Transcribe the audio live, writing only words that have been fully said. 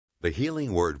The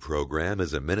Healing Word program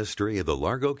is a ministry of the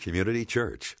Largo Community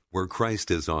Church, where Christ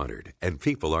is honored and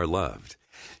people are loved.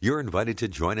 You're invited to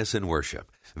join us in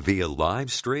worship via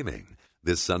live streaming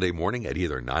this Sunday morning at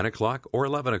either 9 o'clock or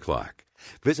 11 o'clock.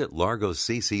 Visit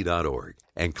largocc.org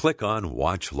and click on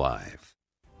Watch Live.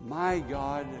 My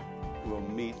God will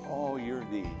meet all your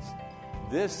needs.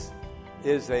 This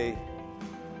is a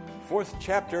fourth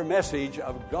chapter message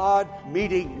of God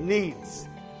meeting needs.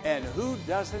 And who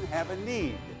doesn't have a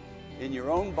need? In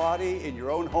your own body, in your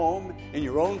own home, in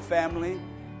your own family,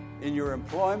 in your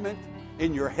employment,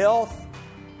 in your health.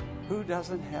 Who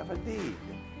doesn't have a need?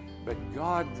 But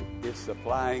God is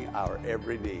supplying our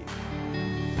every need.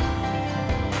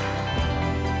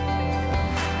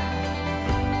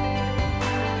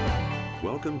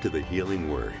 Welcome to the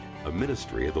Healing Word, a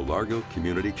ministry of the Largo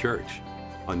Community Church.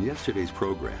 On yesterday's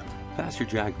program, Pastor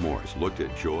Jack Morris looked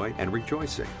at joy and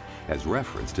rejoicing as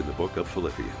referenced in the book of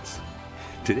Philippians.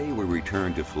 Today we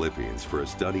return to Philippians for a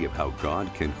study of how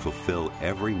God can fulfill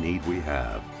every need we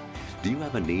have. Do you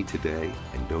have a need today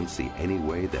and don't see any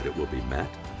way that it will be met?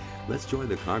 Let's join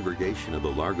the congregation of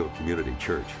the Largo Community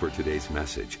Church for today's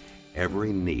message,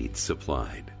 Every Need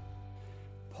Supplied.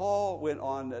 Paul went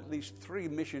on at least 3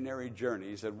 missionary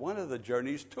journeys, and one of the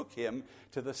journeys took him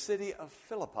to the city of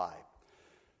Philippi.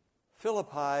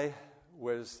 Philippi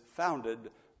was founded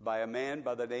by a man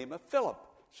by the name of Philip,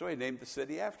 so he named the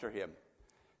city after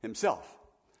himself.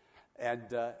 And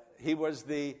he was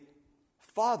the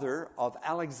father of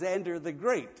Alexander the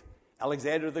Great.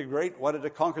 Alexander the Great wanted to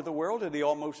conquer the world, and he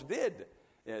almost did.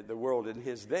 The world in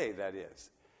his day, that is.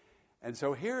 And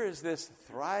so here is this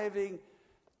thriving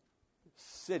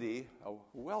city, a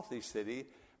wealthy city,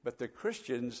 but the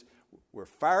Christians were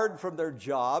fired from their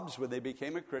jobs when they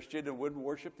became a Christian and wouldn't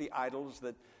worship the idols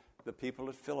that the people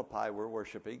at Philippi were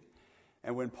worshiping.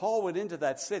 And when Paul went into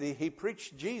that city, he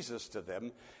preached Jesus to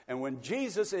them. And when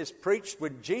Jesus is preached,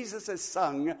 when Jesus is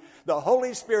sung, the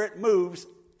Holy Spirit moves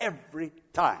every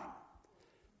time.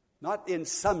 Not in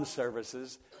some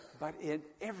services, but in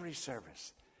every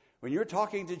service. When you're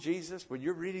talking to Jesus, when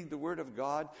you're reading the Word of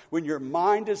God, when your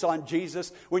mind is on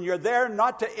Jesus, when you're there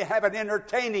not to have an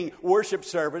entertaining worship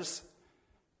service,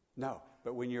 no,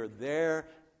 but when you're there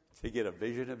to get a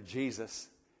vision of Jesus,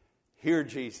 hear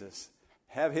Jesus,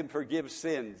 have Him forgive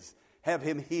sins, have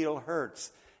Him heal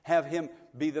hurts, have Him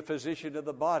be the physician of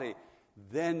the body,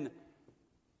 then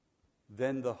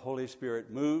the Holy Spirit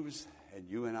moves and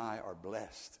you and I are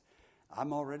blessed.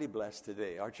 I'm already blessed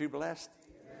today. Aren't you blessed?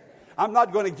 I'm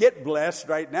not going to get blessed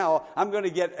right now. I'm going to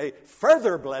get a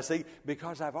further blessing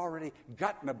because I've already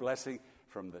gotten a blessing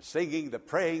from the singing, the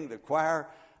praying, the choir.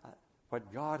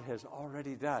 What God has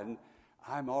already done,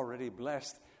 I'm already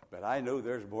blessed, but I know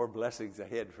there's more blessings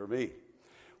ahead for me.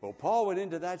 Well, Paul went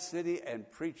into that city and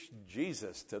preached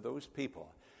Jesus to those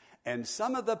people. And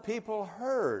some of the people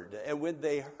heard, and when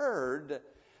they heard,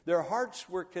 their hearts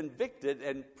were convicted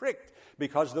and pricked,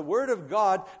 because the Word of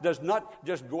God does not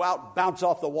just go out, bounce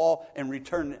off the wall, and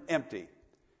return empty.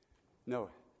 No,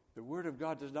 the Word of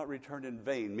God does not return in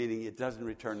vain, meaning it doesn't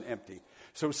return empty.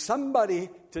 So somebody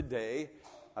today,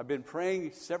 I've been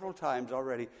praying several times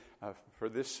already for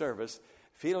this service,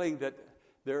 feeling that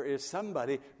there is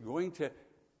somebody going to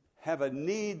have a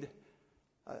need,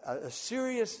 a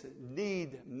serious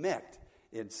need met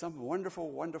in some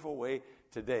wonderful, wonderful way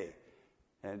today.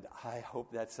 And I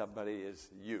hope that somebody is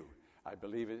you. I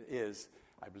believe it is.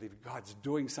 I believe God's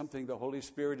doing something. The Holy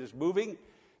Spirit is moving.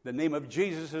 The name of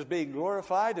Jesus is being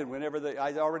glorified. And whenever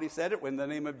I already said it, when the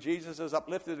name of Jesus is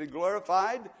uplifted and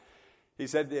glorified, He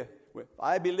said, if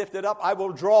I be lifted up, I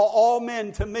will draw all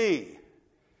men to me.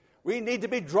 We need to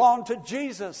be drawn to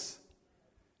Jesus.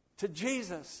 To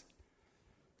Jesus.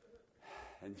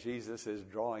 And Jesus is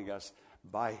drawing us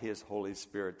by His Holy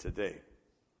Spirit today.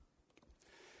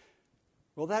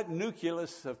 Well, that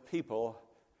nucleus of people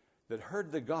that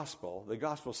heard the gospel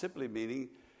simply meaning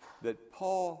that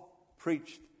Paul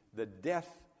preached the death,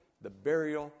 the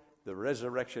burial, the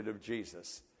resurrection of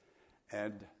Jesus.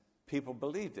 And people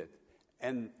believed it.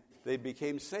 And they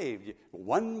became saved.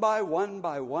 One by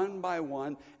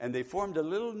one, and they formed a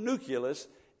little nucleus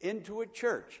into a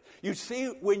church. You see,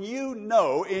 when you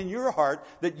know in your heart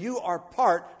that you are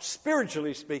part,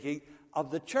 spiritually speaking,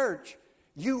 of the church,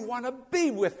 you want to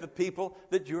be with the people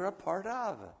that you're a part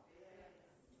of.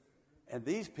 And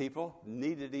these people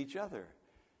needed each other.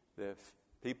 The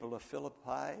people of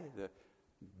Philippi, the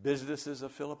businesses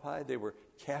of Philippi, they were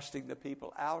casting the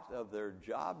people out of their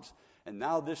jobs. And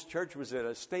now this church was in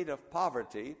a state of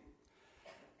poverty.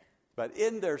 But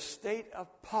in their state of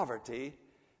poverty,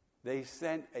 they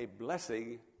sent a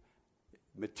blessing,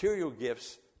 material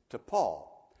gifts to Paul.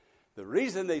 The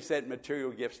reason they sent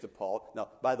material gifts to Paul, now,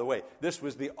 by the way, this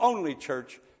was the only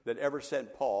church that ever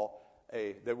sent Paul,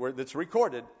 that's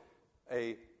recorded,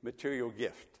 a material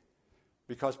gift.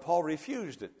 Because Paul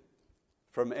refused it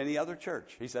from any other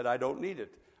church. He said, I don't need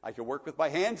it. I can work with my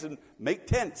hands and make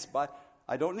tents, but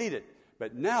I don't need it.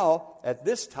 But now, at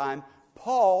this time,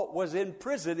 Paul was in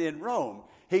prison in Rome.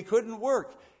 He couldn't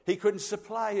work. He couldn't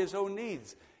supply his own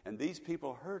needs. And these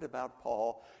people heard about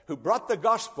Paul, who brought the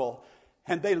gospel,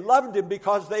 and they loved him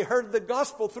because they heard the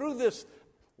gospel through this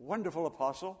wonderful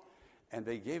apostle, and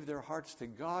they gave their hearts to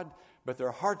God, but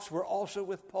their hearts were also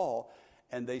with Paul,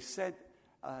 and they sent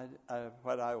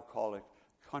what I will call a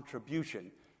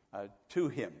contribution to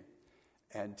him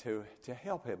and to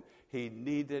help him. He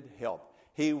needed help.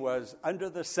 He was under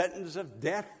the sentence of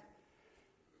death.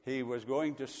 He was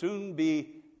going to soon be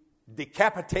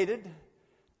decapitated.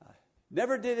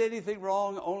 Never did anything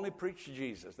wrong, only preached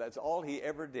Jesus. That's all he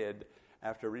ever did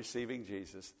after receiving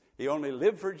Jesus. He only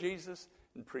lived for Jesus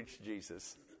and preached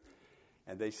Jesus.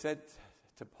 And they sent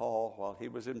to Paul, while he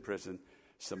was in prison,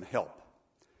 some help.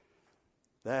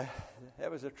 That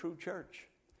was a true church.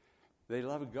 They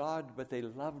loved God, but they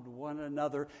loved one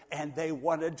another, and they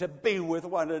wanted to be with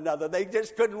one another. They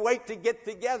just couldn't wait to get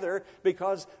together,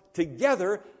 because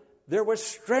together there was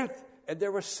strength and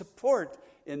there was support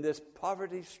in this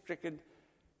poverty-stricken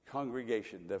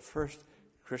congregation, the first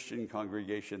Christian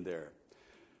congregation there.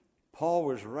 Paul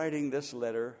was writing this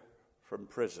letter from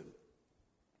prison,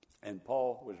 and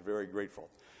Paul was very grateful.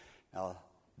 Now,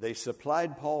 they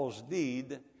supplied Paul's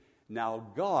need. Now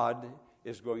God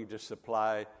is going to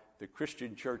supply the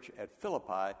Christian church at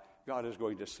Philippi. God is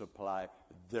going to supply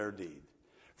their need.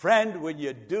 Friend, when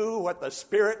you do what the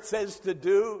Spirit says to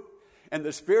do, and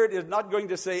the Spirit is not going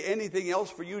to say anything else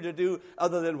for you to do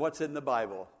other than what's in the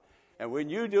Bible. And when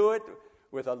you do it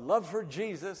with a love for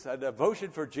Jesus, a devotion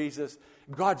for Jesus,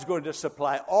 God's going to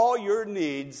supply all your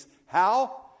needs.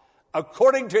 How?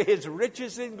 According to his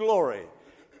riches in glory.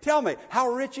 Tell me, how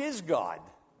rich is God?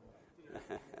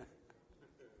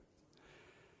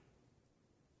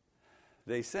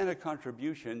 They sent a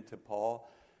contribution to Paul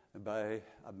by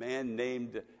a man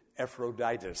named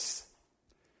Epaphroditus.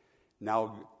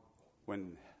 Now,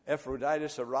 when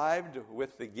Epaphroditus arrived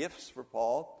with the gifts for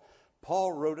Paul,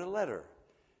 Paul wrote a letter.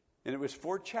 And it was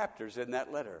 4 chapters in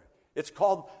that letter. It's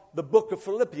called the book of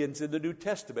Philippians in the New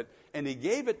Testament. And he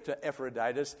gave it to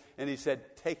Epaphroditus, and he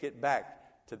said, take it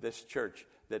back to this church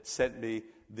that sent me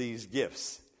these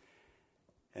gifts.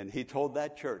 And he told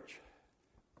that church,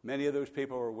 many of those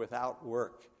people were without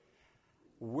work.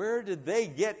 Where did they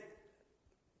get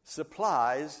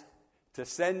supplies to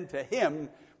send to him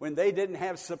when they didn't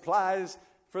have supplies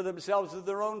for themselves or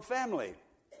their own family?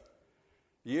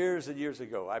 Years and years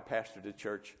ago, I pastored a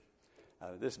church.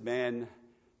 This man,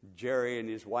 Jerry, and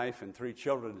his wife and 3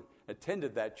 children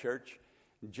attended that church.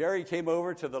 Jerry came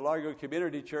over to the Largo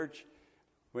Community Church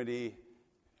when he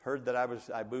heard that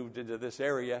I moved into this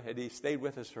area, and he stayed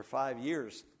with us for 5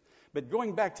 years. But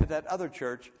going back to that other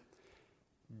church,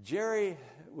 Jerry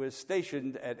was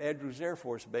stationed at Andrews Air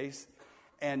Force Base,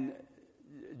 and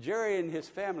Jerry and his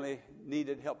family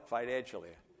needed help financially.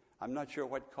 I'm not sure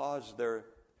what caused their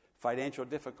financial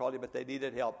difficulty, but they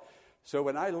needed help. So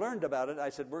when I learned about it, I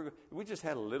said, we just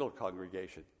had a little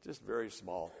congregation, just very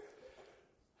small.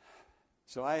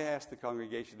 So I asked the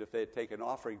congregation if they'd take an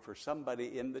offering for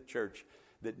somebody in the church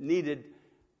that needed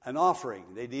an offering.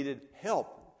 They needed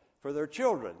help for their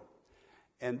children.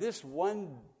 And this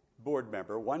one board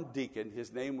member, one deacon,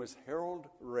 his name was Harold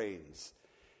Raines.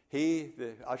 The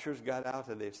ushers got out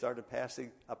and they started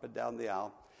passing up and down the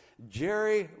aisle.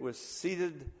 Jerry was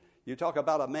seated. You talk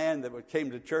about a man that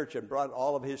came to church and brought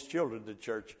all of his children to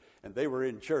church, and they were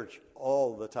in church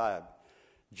all the time.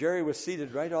 Jerry was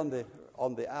seated right on the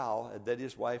aisle, and then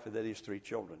his wife, and then his 3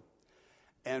 children.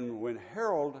 And when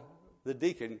Harold, the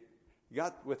deacon,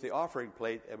 got with the offering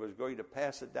plate and was going to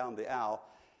pass it down the aisle,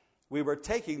 we were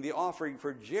taking the offering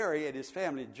for Jerry and his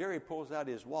family. Jerry pulls out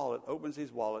his wallet, opens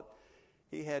his wallet.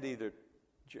 He had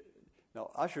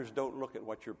now, ushers don't look at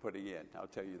what you're putting in. I'll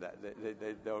tell you that.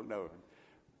 They don't know.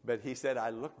 But he said,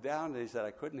 I looked down, and he said,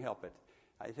 I couldn't help it.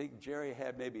 I think Jerry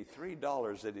had maybe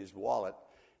 $3 in his wallet,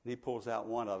 and he pulls out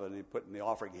one of it, and he put in the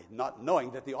offering, not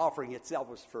knowing that the offering itself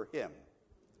was for him.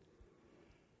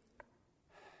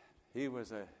 He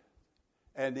was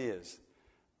and is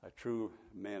a true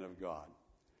man of God.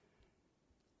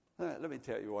 Let me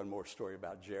tell you one more story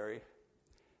about Jerry.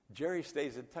 Jerry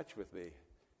stays in touch with me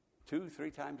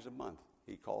 2-3 times a month.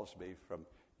 He calls me from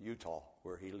Utah,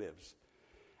 where he lives.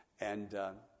 And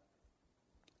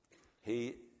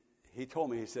he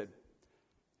told me, he said,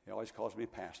 he always calls me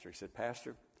pastor. He said,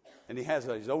 Pastor, and he has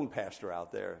his own pastor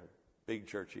out there, big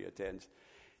church he attends.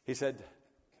 He said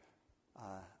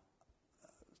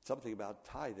something about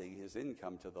tithing his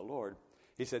income to the Lord.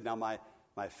 He said, now my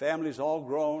family's all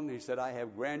grown. He said, I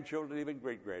have grandchildren, even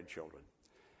great-grandchildren.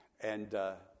 And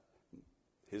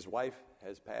his wife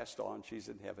has passed on. She's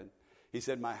in heaven. He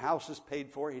said, my house is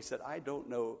paid for. He said, I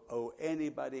don't owe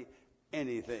anybody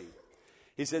anything.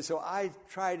 He said, so I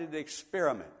tried an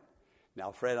experiment.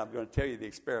 Now, Fred, I'm going to tell you the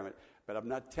experiment, but I'm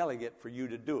not telling it for you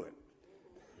to do it.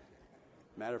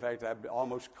 Matter of fact, I'm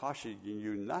almost cautioning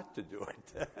you not to do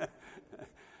it.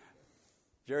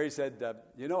 Jerry said,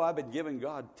 I've been giving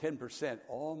God 10%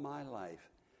 all my life,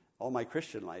 all my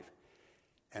Christian life,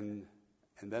 and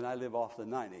then I live off the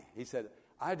 90. He said,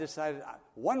 I decided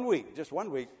just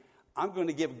 1 week, I'm going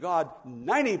to give God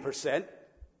 90%,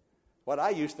 what I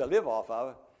used to live off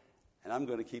of, and I'm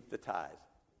going to keep the tithe,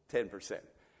 10%.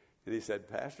 And he said,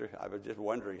 Pastor, I was just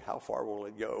wondering, how far will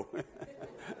it go?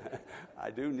 I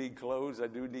do need clothes. I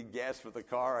do need gas for the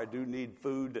car. I do need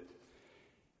food.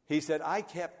 He said,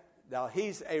 now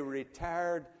he's a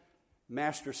retired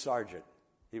master sergeant.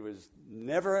 He was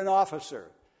never an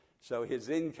officer, so his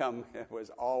income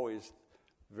was always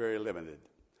very limited.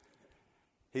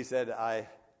 He said, I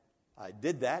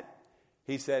did that.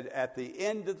 He said, at the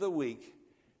end of the week,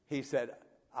 he said,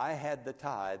 I had the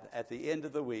tithe. At the end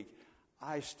of the week,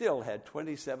 I still had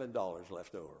 $27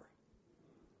 left over.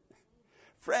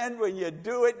 Friend, when you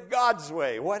do it God's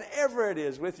way, whatever it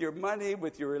is, with your money,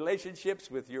 with your relationships,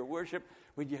 with your worship,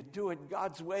 when you do it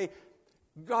God's way,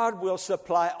 God will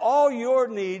supply all your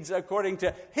needs according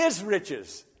to His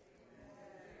riches.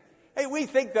 Hey, we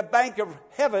think the bank of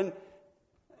heaven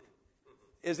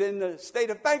is in the state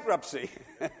of bankruptcy.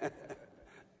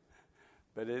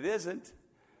 But it isn't.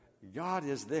 God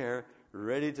is there,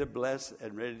 ready to bless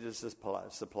and ready to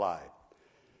supply.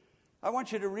 I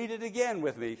want you to read it again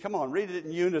with me. Come on, read it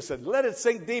in unison. Let it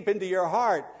sink deep into your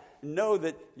heart. Know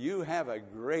that you have a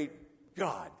great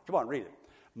God. Come on, read it.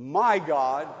 My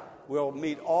God will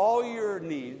meet all your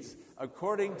needs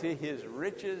according to His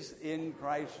riches in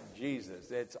Christ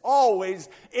Jesus. It's always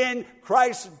in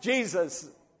Christ Jesus.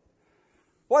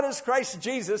 What is Christ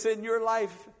Jesus in your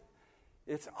life?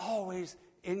 It's always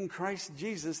in Christ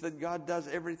Jesus that God does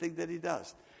everything that He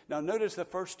does. Now notice the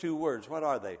first two words. What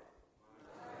are they?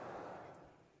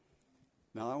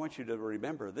 Now I want you to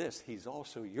remember this. He's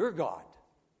also your God.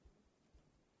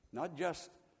 Not just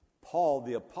Paul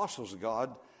the Apostle's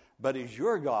God, but He's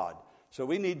your God. So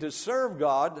we need to serve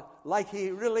God like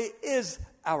He really is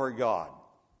our God.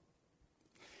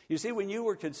 You see, when you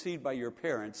were conceived by your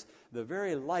parents, the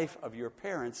very life of your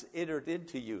parents entered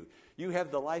into you. You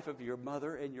have the life of your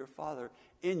mother and your father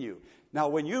in you. Now,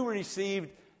 when you received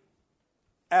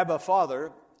Abba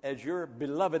Father as your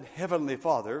beloved Heavenly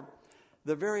Father,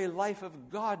 the very life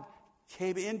of God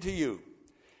came into you.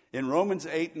 In Romans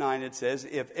 8:9 it says,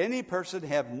 if any person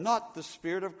have not the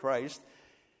Spirit of Christ,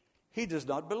 he does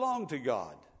not belong to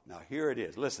God. Now here it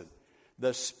is. Listen.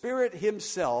 The Spirit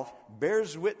Himself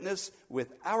bears witness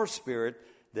with our spirit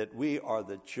that we are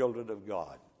the children of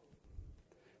God.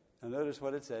 Now notice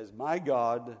what it says. My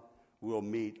God will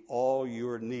meet all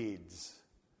your needs.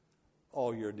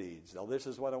 All your needs. Now this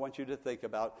is what I want you to think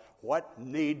about. What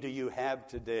need do you have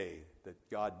today that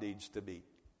God needs to meet?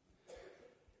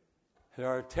 There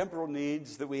are temporal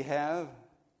needs that we have.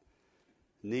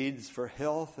 Needs for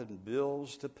health and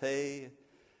bills to pay.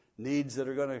 Needs that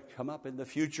are going to come up in the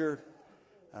future.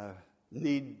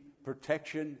 Need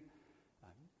protection.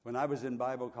 When I was in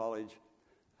Bible college,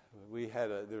 we had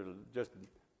there were just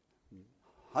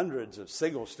hundreds of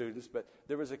single students, but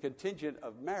there was a contingent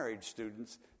of married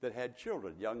students that had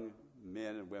children, young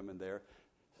men and women there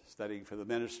studying for the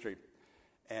ministry.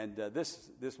 And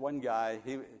this one guy,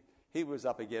 he was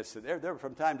up against it. There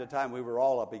from time to time, we were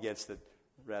all up against it,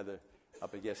 rather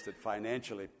up against it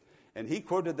financially. And he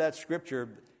quoted that scripture,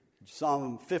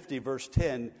 Psalm 50, verse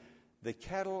 10, the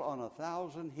cattle on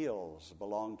 1,000 hills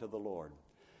belong to the Lord.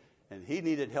 And he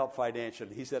needed help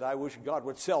financially. He said, I wish God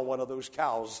would sell one of those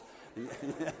cows.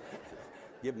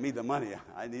 Give me the money.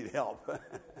 I need help.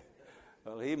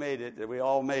 Well, he made it. We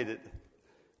all made it.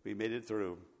 We made it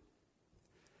through.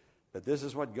 But this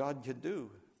is what God can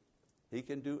do. He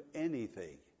can do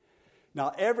anything.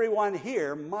 Now, everyone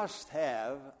here must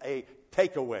have a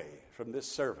takeaway from this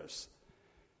service.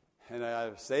 And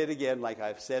I'll say it again like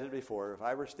I've said it before. If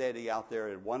I were standing out there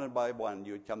and one by one,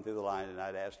 you would come through the line and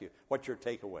I'd ask you, what's your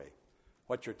takeaway?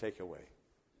 What's your takeaway?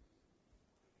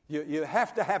 You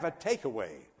have to have a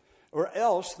takeaway, or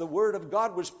else the Word of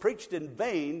God was preached in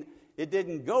vain. It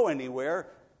didn't go anywhere.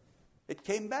 It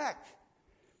came back.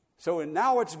 So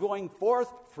now it's going forth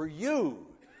for you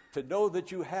to know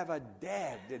that you have a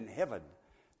dad in heaven,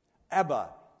 Abba,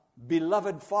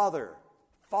 beloved Father,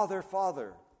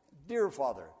 Father, dear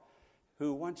Father,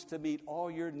 who wants to meet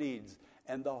all your needs.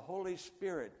 And the Holy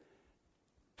Spirit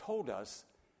told us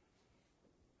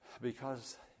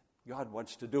because God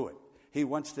wants to do it. He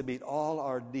wants to meet all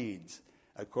our needs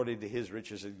according to his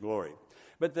riches and glory.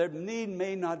 But the need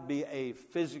may not be a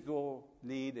physical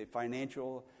need, a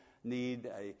financial need,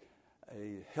 a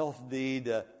health need.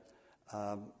 It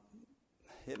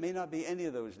may not be any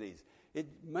of those needs. It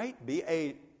might be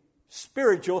a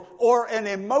spiritual or an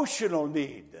emotional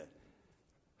need.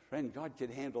 Friend, God can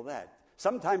handle that.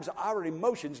 Sometimes our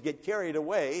emotions get carried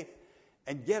away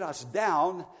and get us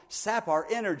down, sap our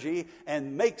energy,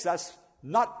 and makes us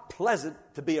not pleasant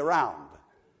to be around.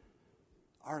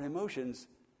 Our emotions,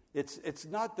 it's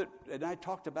not that, and I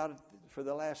talked about it for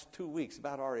the last 2 weeks,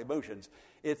 about our emotions.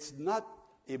 It's not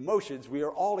emotions. We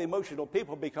are all emotional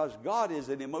people because God is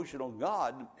an emotional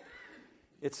God.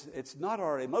 It's not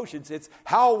our emotions. It's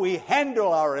how we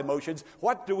handle our emotions.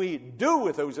 What do we do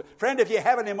with those? Friend, if you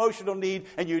have an emotional need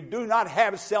and you do not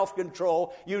have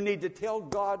self-control, you need to tell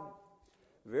God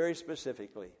very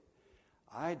specifically,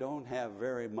 I don't have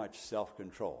very much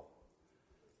self-control.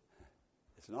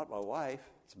 It's not my wife,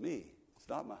 it's me. It's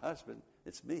not my husband,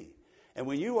 it's me. And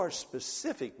when you are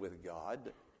specific with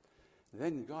God,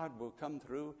 then God will come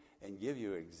through and give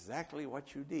you exactly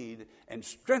what you need and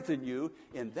strengthen you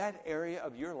in that area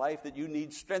of your life that you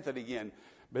need strengthening in.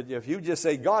 But if you just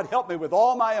say, God, help me with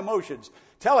all my emotions,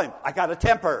 tell him, I got a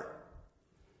temper.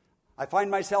 I find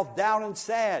myself down and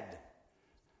sad.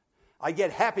 I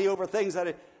get happy over things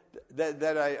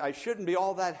that I shouldn't be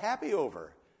all that happy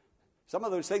over. Some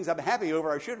of those things I'm happy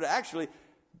over, I should actually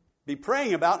be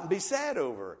praying about and be sad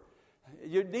over.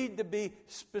 You need to be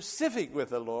specific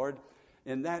with the Lord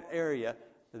in that area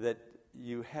that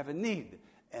you have a need.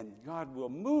 And God will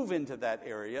move into that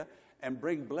area and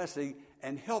bring blessing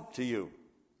and help to you.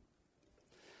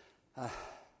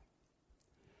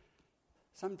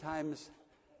 Sometimes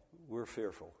we're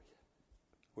fearful.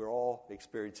 We're all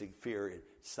experiencing fear in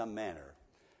some manner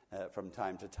from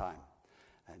time to time.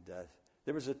 And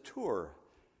there was a tour.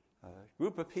 A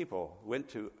group of people went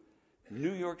to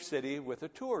New York City with a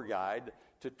tour guide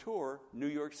to tour New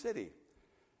York City.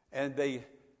 And they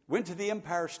went to the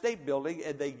Empire State Building,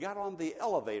 and they got on the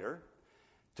elevator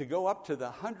to go up to the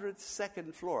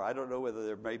 102nd floor. I don't know whether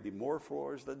there may be more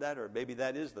floors than that, or maybe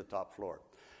that is the top floor.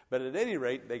 But at any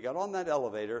rate, they got on that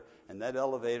elevator, and that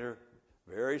elevator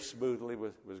very smoothly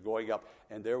was going up,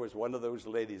 and there was one of those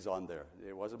ladies on there.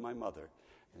 It wasn't my mother.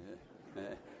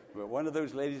 But one of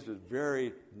those ladies was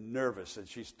very nervous, and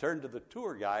she turned to the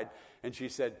tour guide, and she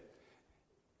said,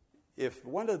 if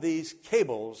one of these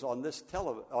cables on this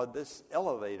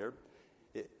elevator,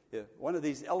 if one of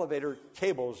these elevator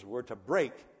cables were to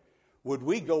break, would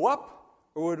we go up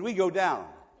or would we go down?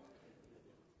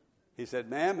 He said,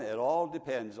 ma'am, it all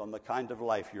depends on the kind of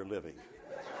life you're living.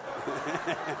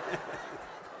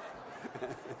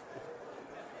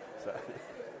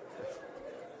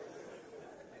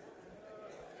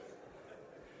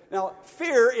 Now,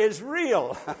 fear is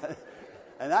real.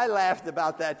 And I laughed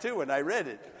about that too when I read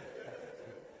it.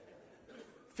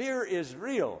 Fear is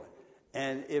real.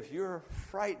 And if you're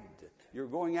frightened, you're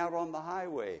going out on the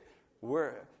highway,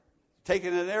 we're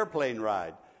taking an airplane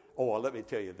ride. Oh, well, let me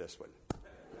tell you this one.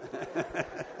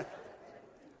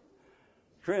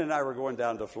 Corinne and I were going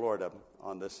down to Florida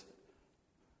on this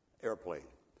airplane.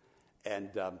 And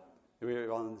we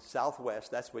were on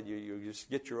Southwest. That's when you just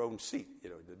get your own seat.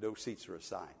 No seats are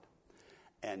assigned.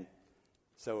 And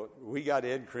so we got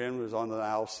in. Corinne was on the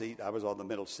aisle seat. I was on the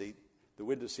middle seat. The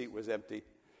window seat was empty.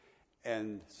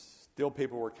 And still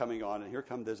people were coming on. And here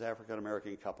come this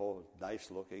African-American couple,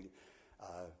 nice looking,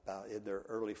 about in their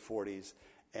early 40s.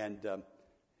 And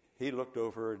he looked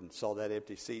over and saw that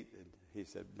empty seat. And he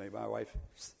said, may my wife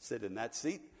sit in that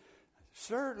seat?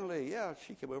 Certainly, yeah.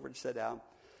 She came over and sat down.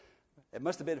 It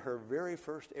must have been her very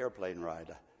first airplane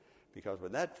ride, because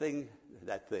when that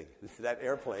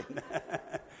airplane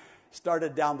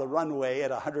started down the runway at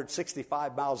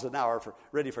 165 miles an hour,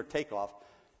 ready for takeoff,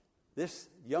 this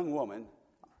young woman,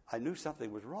 I knew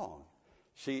something was wrong.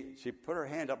 She put her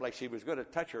hand up like she was going to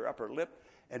touch her upper lip,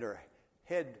 and her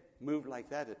head moved like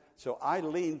that. So I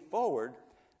leaned forward,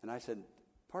 and I said,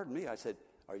 pardon me, I said,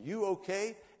 are you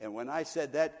okay? And when I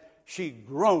said that, she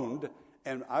groaned,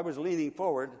 and I was leaning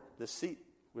forward. The seat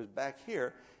was back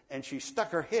here, and she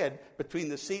stuck her head between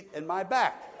the seat and my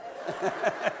back.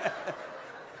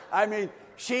 I mean,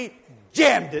 she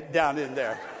jammed it down in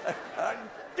there.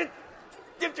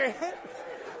 Get your head.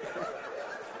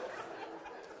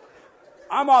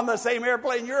 I'm on the same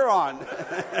airplane you're on.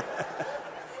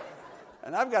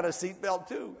 And I've got a seatbelt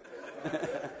too.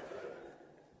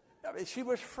 I mean, she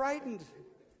was frightened,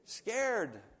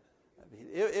 scared. I mean,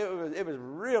 it was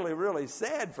really, really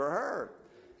sad for her.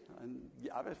 And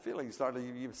I was feeling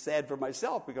starting sad for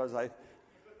myself because I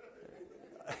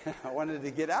wanted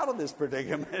to get out of this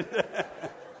predicament.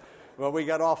 Well, we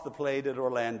got off the plane at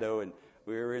Orlando, and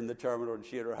we were in the terminal, and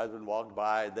she and her husband walked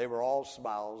by. They were all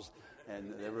smiles,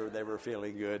 and they were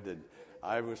feeling good, and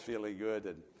I was feeling good.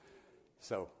 And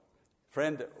so,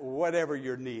 friend, whatever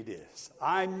your need is,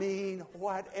 I mean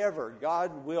whatever,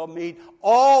 God will meet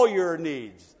all your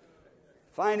needs.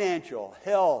 Financial,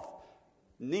 health,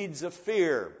 needs of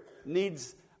fear,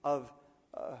 needs of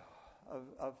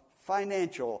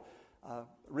financial,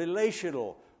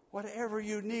 relational, whatever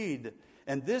you need.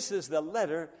 And this is the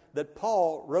letter that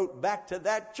Paul wrote back to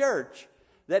that church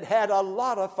that had a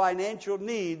lot of financial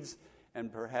needs,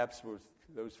 and perhaps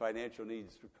those financial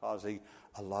needs were causing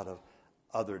a lot of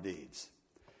other needs.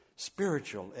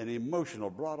 Spiritual and emotional,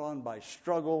 brought on by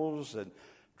struggles and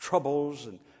troubles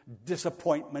and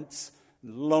disappointments,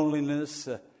 loneliness.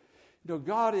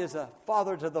 God is a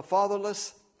father to the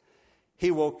fatherless. He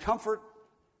will comfort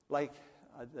like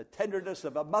the tenderness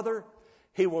of a mother.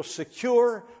 He will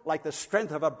secure like the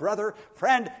strength of a brother.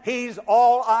 Friend, He's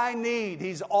all I need.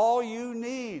 He's all you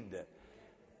need.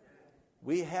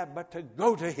 We have but to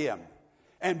go to Him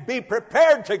and be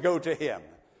prepared to go to Him.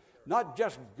 Not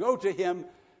just go to Him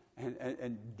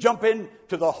and jump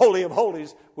into the Holy of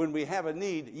Holies when we have a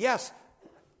need. Yes,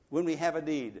 when we have a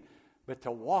need. But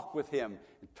to walk with Him,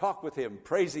 and talk with Him,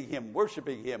 praising Him,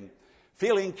 worshiping Him,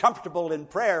 feeling comfortable in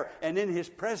prayer and in His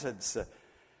presence,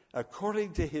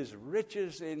 according to His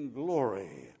riches in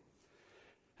glory.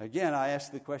 Again, I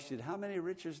ask the question, how many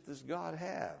riches does God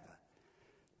have?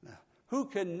 Now, who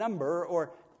can number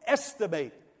or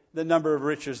estimate the number of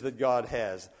riches that God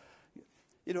has?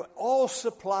 All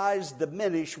supplies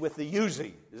diminish with the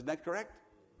using. Isn't that correct?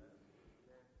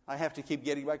 I have to keep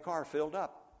getting my car filled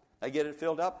up. I get it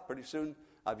filled up, pretty soon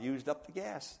I've used up the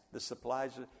gas, the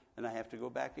supplies, and I have to go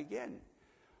back again.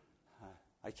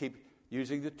 I keep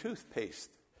using the toothpaste.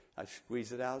 I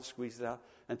squeeze it out,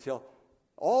 until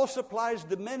all supplies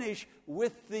diminish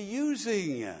with the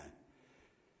using.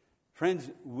 Friends,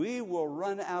 we will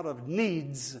run out of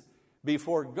needs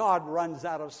before God runs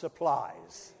out of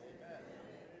supplies.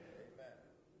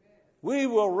 We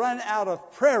will run out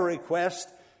of prayer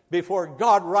requests before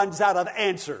God runs out of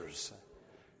answers.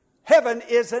 Heaven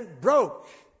isn't broke.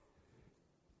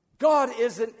 God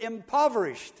isn't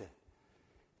impoverished.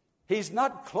 He's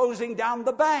not closing down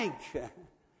the bank.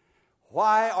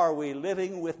 Why are we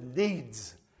living with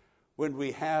needs when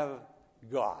we have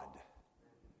God?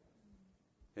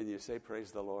 And you say,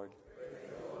 praise the Lord. Praise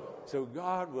the Lord. So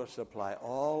God will supply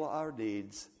all our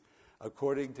needs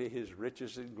according to His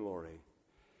riches and glory.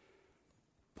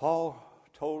 Paul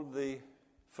told the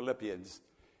Philippians,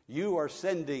 you are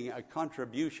sending a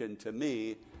contribution to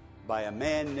me by a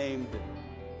man named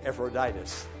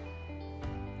Epaphroditus.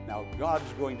 Now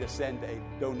God's going to send a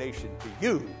donation to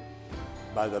you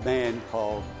by the man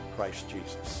called Christ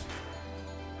Jesus.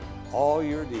 All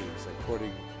your needs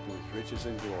according to His riches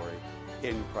and glory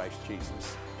in Christ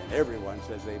Jesus. And everyone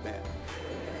says amen.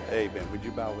 Amen. Would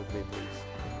you bow with me, please?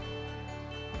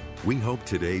 We hope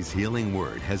today's healing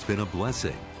word has been a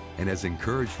blessing and has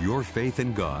encouraged your faith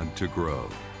in God to grow.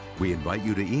 We invite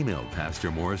you to email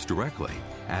Pastor Morris directly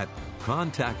at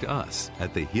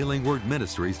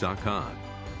contactus@thehealingwordministries.com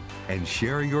and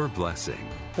share your blessing,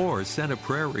 or send a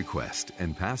prayer request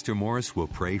and Pastor Morris will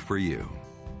pray for you.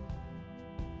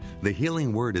 The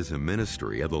Healing Word is a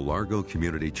ministry of the Largo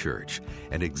Community Church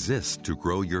and exists to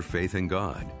grow your faith in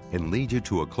God and lead you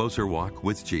to a closer walk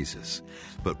with Jesus.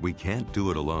 But we can't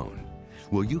do it alone.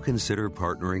 Will you consider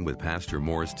partnering with Pastor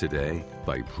Morris today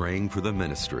by praying for the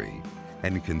ministry?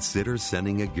 And consider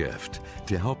sending a gift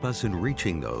to help us in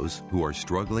reaching those who are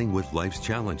struggling with life's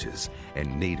challenges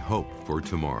and need hope for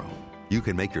tomorrow. You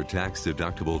can make your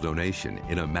tax-deductible donation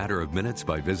in a matter of minutes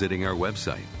by visiting our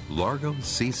website,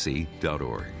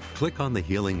 largocc.org. Click on the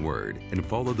Healing Word and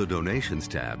follow the Donations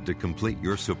tab to complete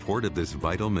your support of this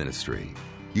vital ministry.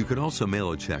 You can also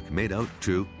mail a check made out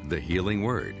to The Healing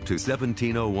Word to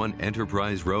 1701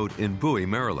 Enterprise Road in Bowie,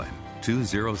 Maryland,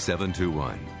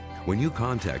 20721. When you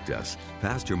contact us,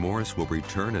 Pastor Morris will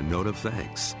return a note of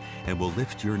thanks and will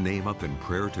lift your name up in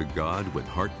prayer to God with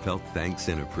heartfelt thanks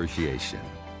and appreciation.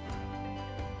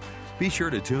 Be sure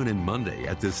to tune in Monday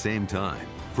at the same time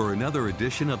for another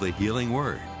edition of The Healing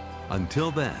Word.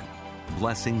 Until then,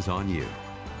 blessings on you.